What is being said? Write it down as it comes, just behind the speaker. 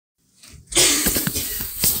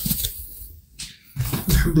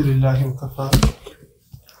الحمد لله وكفى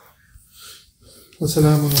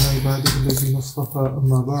وسلام على عباده الذين اصطفى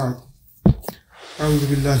أما بعد أعوذ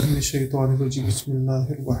بالله من الشيطان الرجيم بسم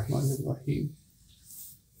الله الرحمن الرحيم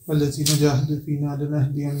والذين جاهدوا فينا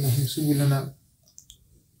لنهدينهم سبلنا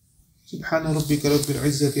سبحان ربك رب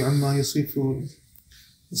العزة عما يصفون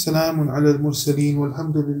وسلام على المرسلين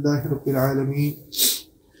والحمد لله رب العالمين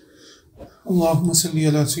اللهم صل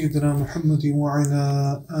على سيدنا محمد وعلى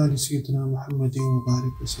آل سيدنا محمد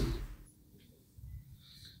وبارك وسلم.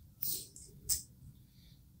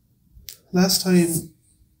 Last time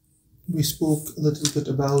we spoke a little bit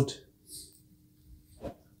about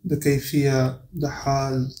the kayfiyya, the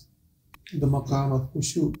hal, the maqam of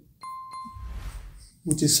khushu,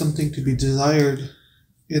 which is something to be desired.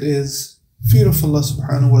 It is fear of Allah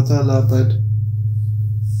subhanahu wa ta'ala, but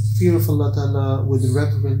fear of Allah ta'ala with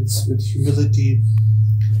reverence, with humility,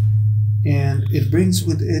 and it brings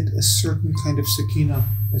with it a certain kind of sakina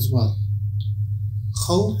as well.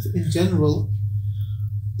 Khawf in general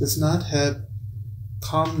does not have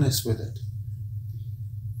calmness with it.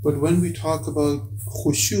 But when we talk about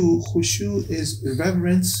khushu is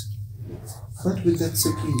reverence, but with that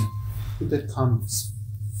sakina, with that calmness.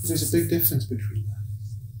 There's a big difference between that.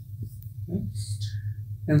 Okay?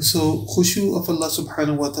 And so khushu of Allah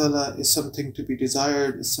subhanahu wa ta'ala is something to be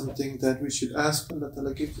desired, is something that we should ask Allah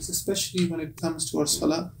ta'ala give us, especially when it comes to our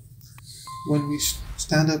salah. When we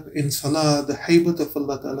stand up in salah, the haybat of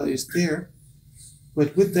Allah ta'ala is there.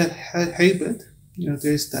 But with that haybat,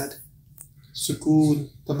 there's that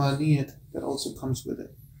sukoon, tamaniyat that also comes with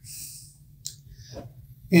it.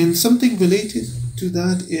 And something related to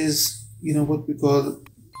that is, what we call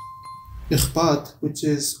ikhbat, which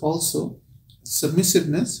is also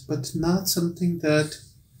submissiveness, but not something that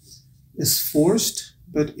is forced,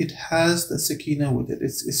 but it has the sakina with it.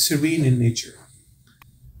 It's serene in nature.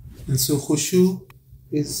 And so khushu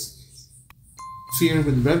is fear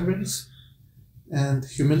with reverence and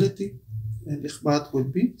humility, and ikhbat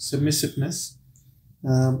would be submissiveness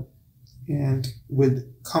and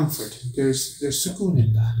with comfort. There's sukoon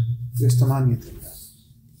in that. There's tamaniyat in that.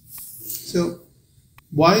 So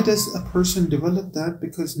why does a person develop that?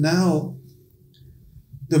 Because now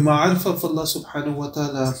the ma'arifah of Allah subhanahu wa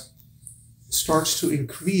ta'ala starts to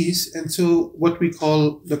increase, and so what we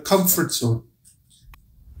call the comfort zone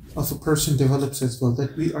of a person develops as well,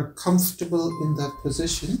 that we are comfortable in that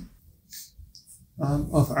position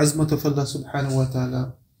of azmat of Allah subhanahu wa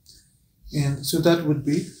ta'ala. And so that would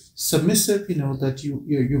be submissive, that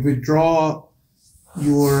you withdraw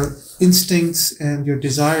your instincts and your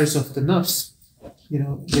desires of the nafs,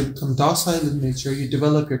 you become docile in nature, you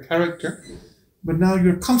develop your character, but now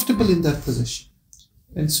you're comfortable in that position.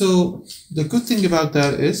 And so the good thing about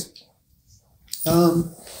that is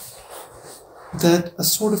that a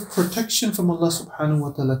sort of protection from Allah subhanahu wa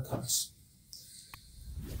ta'ala comes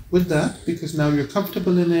with that, because now you're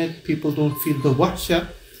comfortable in it, people don't feel the wahsha.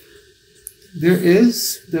 There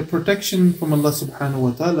is the protection from Allah subhanahu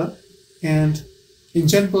wa ta'ala. And in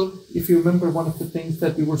general, if you remember, one of the things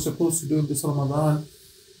that we were supposed to do in this Ramadan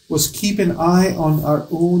was keep an eye on our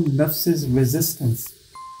own nafs's resistance.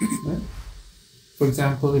 Right? For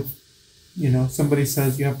example, if somebody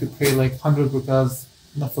says you have to pray like 100 rakahs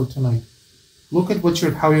nafil tonight, look at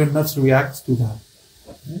how your nafs reacts to that.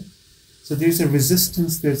 Right? So there's a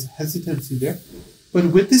resistance, there's hesitancy there.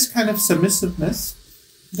 But with this kind of submissiveness,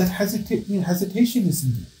 that hesitation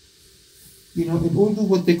isn't there. In Urdu,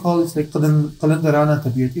 what they call is like qalandarana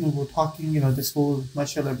tabiyat. We're talking, this whole,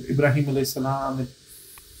 mashallah, Ibrahim alayhi salam.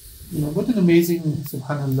 What an amazing,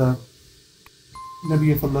 subhanallah,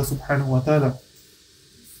 Nabi of Allah subhanahu wa ta'ala.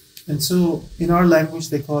 And so, in our language,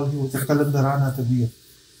 they call he was a qalandarana tabiyat,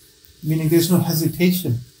 meaning there's no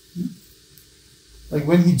hesitation. Like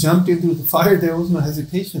when he jumped into the fire, there was no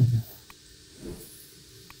hesitation.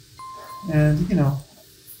 And,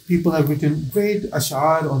 people have written great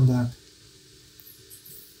ash'ar on that.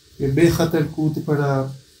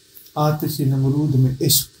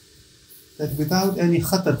 That without any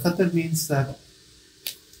khatar means that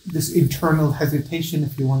this internal hesitation,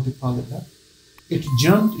 if you want to call it that, it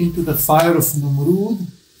jumped into the fire of Numrud.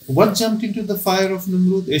 What jumped into the fire of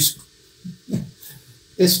Numrud? Ishq.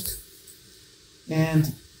 Ishq.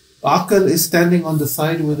 And Aql is standing on the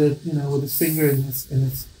side with it, with his finger in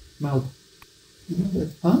his mouth.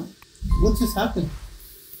 What just happened?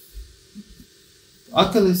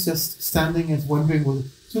 Aql is just standing and wondering what.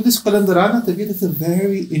 So this qalandarana tabiyat is a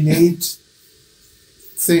very innate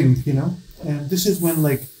thing, and this is when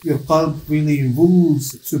your qalb really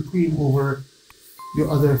rules supreme over your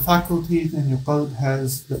other faculties, and your qalb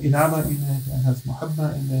has the inaba in it, and has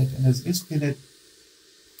muhabba in it, and has ishq in it.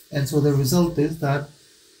 And so the result is that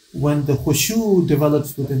when the khushu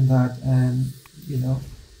develops within that, and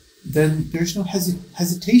then there's no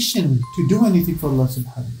hesitation to do anything for Allah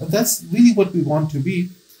subhanahu wa ta'ala. That's really what we want to be.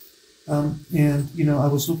 I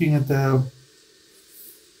was looking at the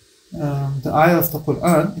ayah of the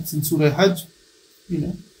Quran. It's in Surah Hajj.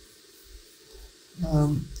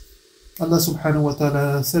 Allah subhanahu wa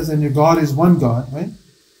ta'ala says, and your God is one God, right?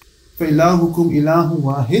 فَإِلَهُكُمْ إِلَهٌ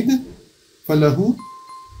وَاحِدٌ فَلَهُ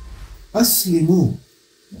أَسْلِمُوا.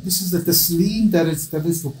 This is the taslim that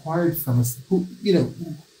is required from us.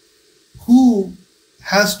 Who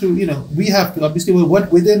has to, we have to, obviously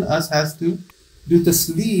what within us has to do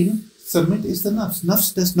taslim, submit, is the nafs.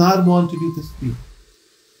 Nafs does not want to do taslim.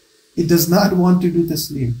 It does not want to do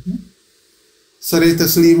taslim. Sare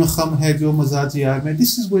taslim kham hai jo mazaj yaar mein.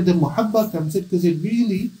 This is where the muhabba comes in, because it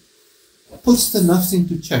really puts the nafs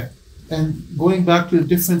into check. And going back to the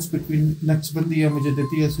difference between Naqshbandiya,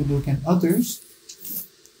 Mujaddidiyya, Suluk and others,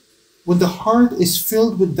 when the heart is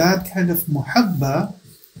filled with that kind of muhabba,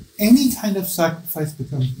 any kind of sacrifice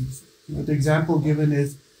becomes easy. The example given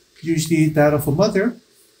is usually that of a mother.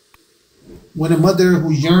 When a mother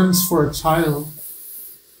who yearns for a child,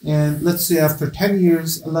 and let's say after 10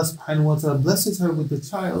 years, Allah subhanahu wa ta'ala blesses her with the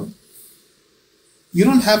child, you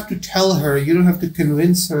don't have to tell her, you don't have to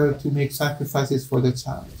convince her to make sacrifices for the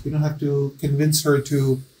child. You don't have to convince her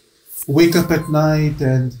to wake up at night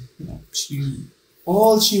and,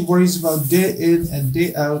 all she worries about day in and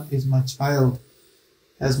day out is my child.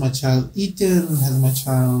 Has my child eaten? Has my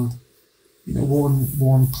child,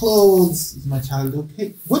 worn clothes? Is my child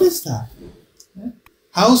okay? What is that?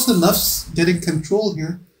 How's the nafs getting control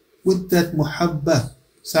here? With that muhabba,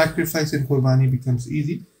 sacrifice and qurbani becomes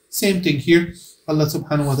easy. Same thing here. Allah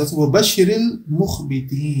subhanahu wa ta'ala says, وَبَشِّرِ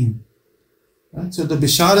الْمُخْبِتِينَ. Right? So the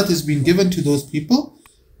bisharat is being given to those people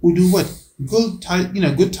who do what? Good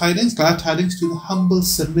tidings, glad tidings to the humble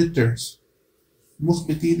submitters.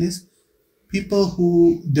 Mukhbitin is people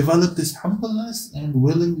who develop this humbleness and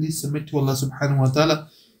willingly submit to Allah subhanahu wa ta'ala.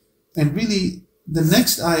 And really, the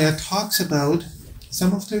next ayah talks about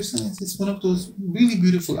some of their signs. It's one of those really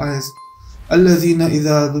beautiful ayahs. الَّذِينَ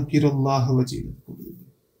إِذَا ذُكِرَ اللَّهُ وَجِلَتْ قُلُوبُهُم.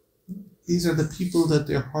 These are the people that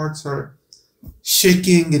their hearts are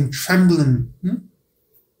shaking and trembling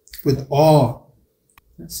with awe.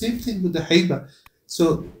 Same thing with the haiba.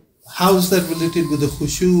 So how is that related with the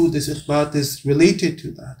khushu? This ikhbat is related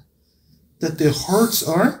to that. That their hearts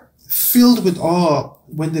are filled with awe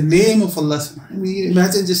when the name of Allah,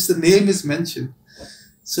 imagine just the name is mentioned.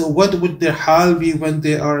 So what would their hal be when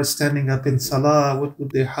they are standing up in salah? What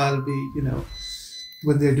would their hal be,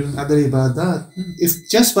 when they're doing other ibadat? If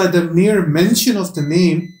just by the mere mention of the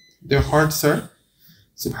name, their hearts are,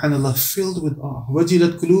 subhanallah, filled with awe.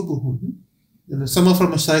 Wajilat qulubuhum. Some of our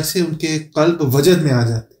mashayikh say, unke qalb wajad mein aa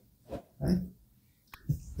jate. Right?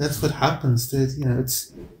 That's what happens.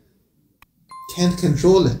 It's can't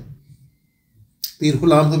control it. Peer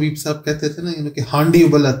Ghulam Habib Sahib kehte the na, ki handi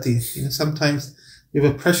ubal aati hai. Sometimes you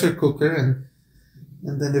have a pressure cooker and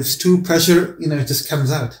then if it's too pressure, it just comes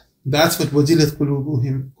out. That's what wajilat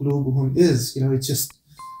qulubuhum is. It just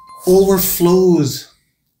overflows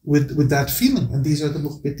with that feeling. And these are the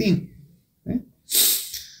mukhbitin. Right?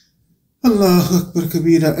 Allahu Akbar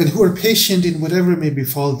Kabira, and who are patient in whatever may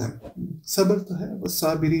befall them. Sabr to hai,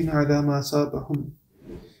 was-sabirina ala ma asabahum.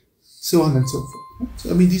 So on and so forth.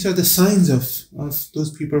 So, these are the signs of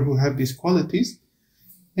those people who have these qualities.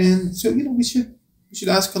 And so, we should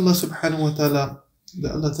ask Allah subhanahu wa ta'ala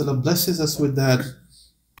that Allah ta'ala blesses us with that.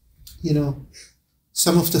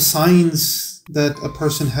 Some of the signs that a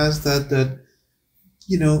person has that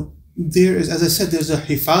there is, as I said, there's a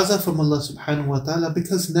hifaza from Allah subhanahu wa ta'ala,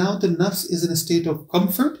 because now the nafs is in a state of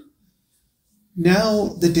comfort.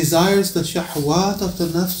 Now the desires, the shahwat of the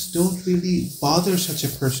nafs don't really bother such a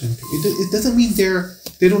person. It doesn't mean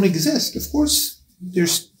they don't exist. Of course,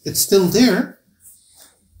 it's still there.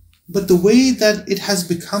 But the way that it has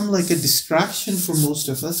become like a distraction for most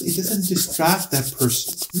of us, it doesn't distract that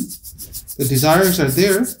person. The desires are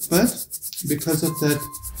there, but because of that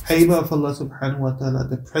haiba of Allah subhanahu wa ta'ala,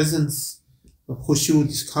 the presence of khushu,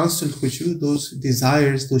 this constant khushu, those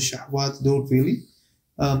desires, those shahwat don't really,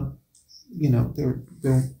 don't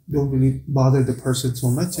really bother the person so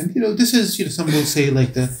much. And this is, some will say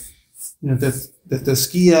like that the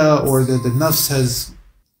tazkiyah or the nafs has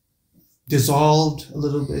dissolved a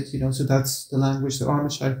little bit, so that's the language that our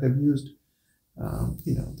Shaykh have used,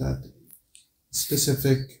 that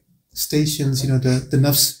specific stations, the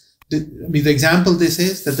nafs, the example they say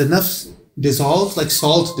is that the nafs dissolves like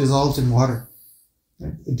salt dissolves in water.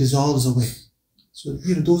 Right? It dissolves away. So,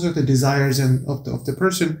 those are the desires of the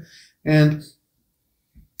person. And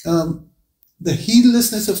The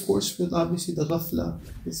heedlessness, of course, with obviously the ghafla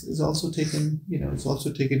is also taken, it's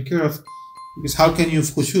also taken care of, because how can you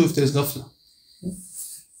have khushu if there's ghafla?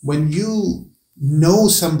 When you know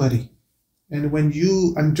somebody and when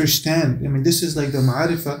you understand, this is like the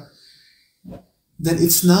ma'arifah, then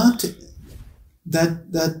it's not that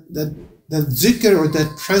dhikr or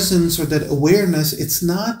that presence or that awareness, it's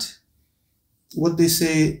not what they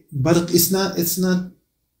say, but it's not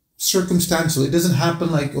circumstantial. It doesn't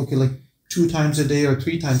happen like 2 times a day or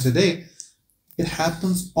 3 times a day. It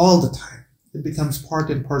happens all the time. It becomes part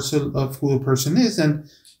and parcel of who a person is, and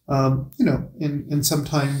and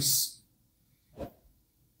sometimes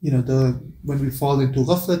when we fall into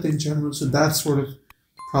ghaflat in general, so that sort of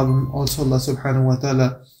problem also Allah subhanahu wa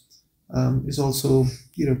ta'ala is also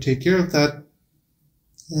take care of that.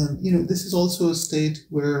 And this is also a state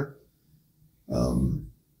where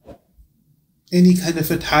any kind of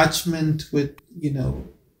attachment with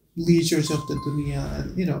leisures of the dunya,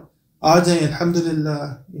 and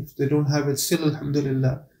alhamdulillah, if they don't have it, still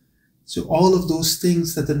alhamdulillah. So all of those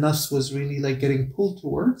things that the nafs was really like getting pulled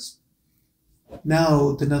towards,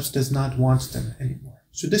 now the nafs does not want them anymore.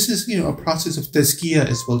 So this is a process of tazkiyah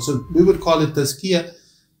as well. So we would call it tazkiyah,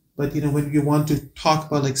 but when you want to talk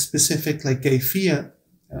about like specific like kayfiyah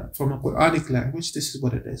from a Quranic language, this is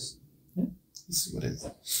what it is. This is what it is.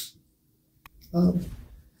 And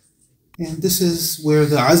this is where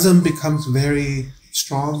the azam becomes very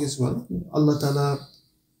strong as well. Allah Ta'ala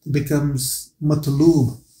becomes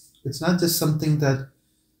matloob. It's not just something that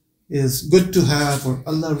is good to have, or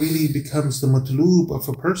Allah really becomes the matloob of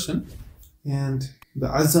a person. And the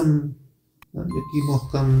azam,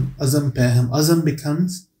 azam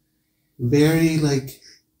becomes very like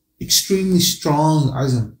extremely strong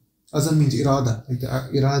azam. Azam means irada, like the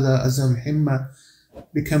irada, azam, himma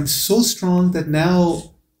becomes so strong that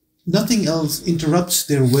now nothing else interrupts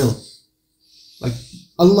their will. Like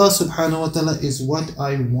Allah subhanahu wa ta'ala is what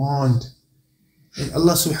I want, and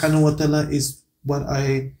Allah subhanahu wa ta'ala is what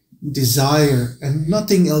I desire, and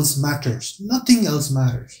nothing else matters. Nothing else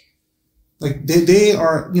matters. Like they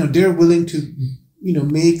are, they're willing to,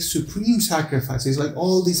 make supreme sacrifices, like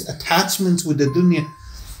all these attachments with the dunya.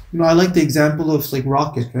 I like the example of like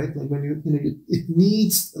rocket, right? Like when it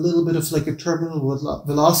needs a little bit of like a terminal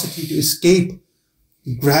velocity to escape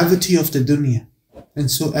the gravity of the dunya.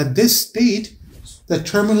 And so at this state, the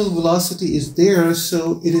terminal velocity is there,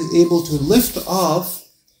 so it is able to lift off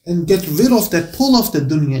and get rid of that pull of the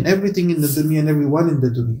dunya and everything in the dunya and everyone in the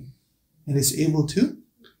dunya. And it's able to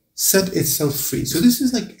set itself free. So this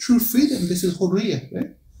is like true freedom. This is hurriyah,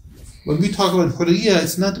 right? When we talk about hurriyah,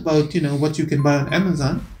 it's not about, what you can buy on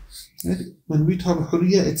Amazon. Right? When we talk about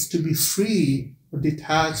hurriyah, it's to be free or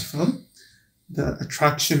detached from the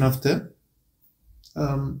attraction of the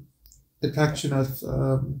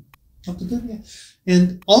dunya.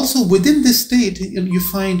 And also within this state, you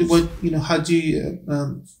find what Haji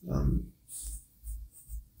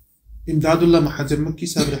Imdadullah Mahajar Makki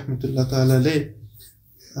Sahib rahmatullah ta'ala alayh,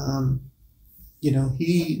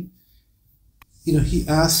 he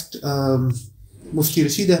asked Mufti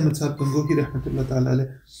Rashid Ahmad Sahib Gangohi rahmatullah ta'ala alayh,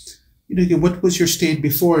 what was your state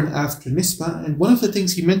before and after nisbah? And one of the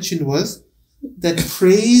things he mentioned was that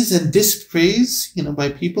praise and dispraise, by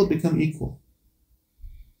people become equal.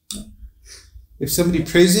 If somebody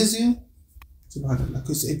praises you, subhanAllah,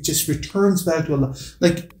 because it just returns back to Allah.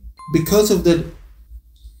 Like, because of the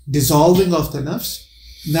dissolving of the nafs,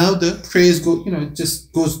 now the praise it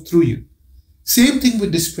just goes through you. Same thing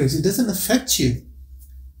with dispraise. It doesn't affect you.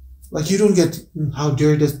 Like, you don't get, how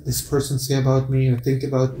dare does this person say about me or think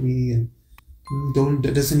about me, and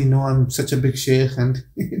doesn't he know I'm such a big shaykh, and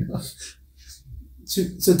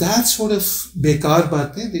So that sort of bekar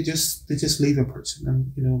baat hai, they just leave a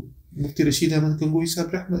person. And Mufti Rashid Ahmad Gangohi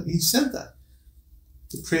Sahib Rahmat, he said that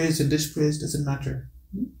the praise and dispraise doesn't matter.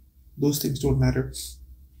 Those things don't matter.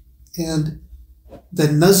 And the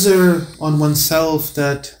nazar on oneself,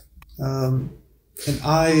 that and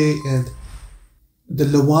the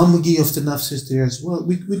lawamagi of the nafs is there as well.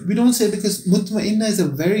 We don't say, because mutma'inna is a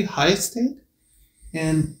very high state,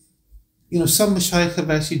 and some mashayikh have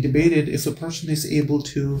actually debated if a person is able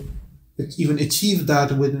to even achieve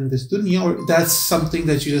that within this dunya, or that's something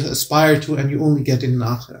that you aspire to and you only get in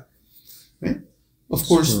akhirah. Right? Of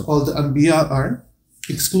course, sure, all the anbiya are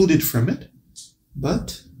excluded from it,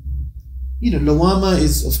 but lawama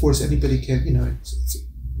is, of course, anybody can, it's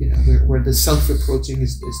where the self-reproaching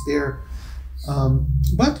is there.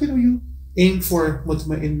 But you aim for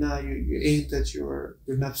mutma'inna, you aim that your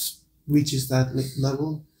nafs reaches that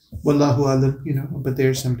level. Wallahu alam, but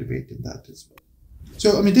there's some debate in that as well.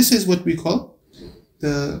 So, this is what we call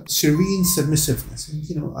the serene submissiveness. And,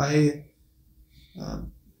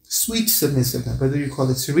 sweet submissiveness, whether you call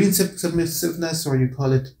it serene submissiveness or you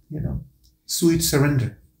call it, sweet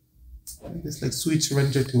surrender. It's like sweet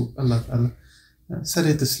surrender to Allah.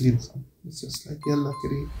 Sare taslim. It's just like, Ya Allah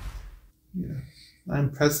Kareem,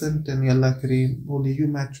 I'm present, and Ya Allah Kareem, only you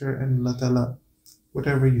matter, and Allah Ta'ala,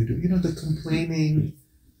 whatever you do. The complaining,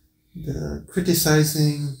 the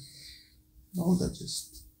criticizing, all that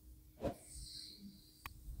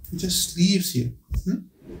just leaves you.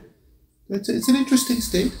 It's an interesting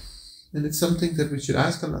state, and it's something that we should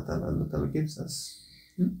ask Allah Ta'ala. Allah Ta'ala gives us.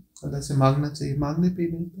 Allah se maangna chahiye, maangne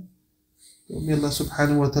pe nahi tha. So may Allah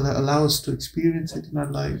subhanahu wa ta'ala allow us to experience it in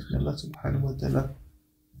our life. May Allah subhanahu wa ta'ala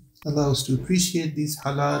allow us to appreciate these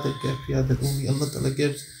halal and kafiyat that only Allah Ta'ala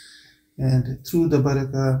gives. And through the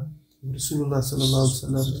barakah of Rasulullah sallallahu alaihi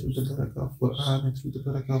wasallam, through the barakah of Quran, and through the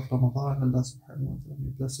barakah of Ramadan, Allah subhanahu wa ta'ala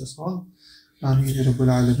may bless us all. Ameen ya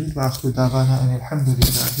Rabbal Alameen. Wa akhiru da'wana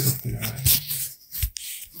alhamdulillahi rabbil alamin.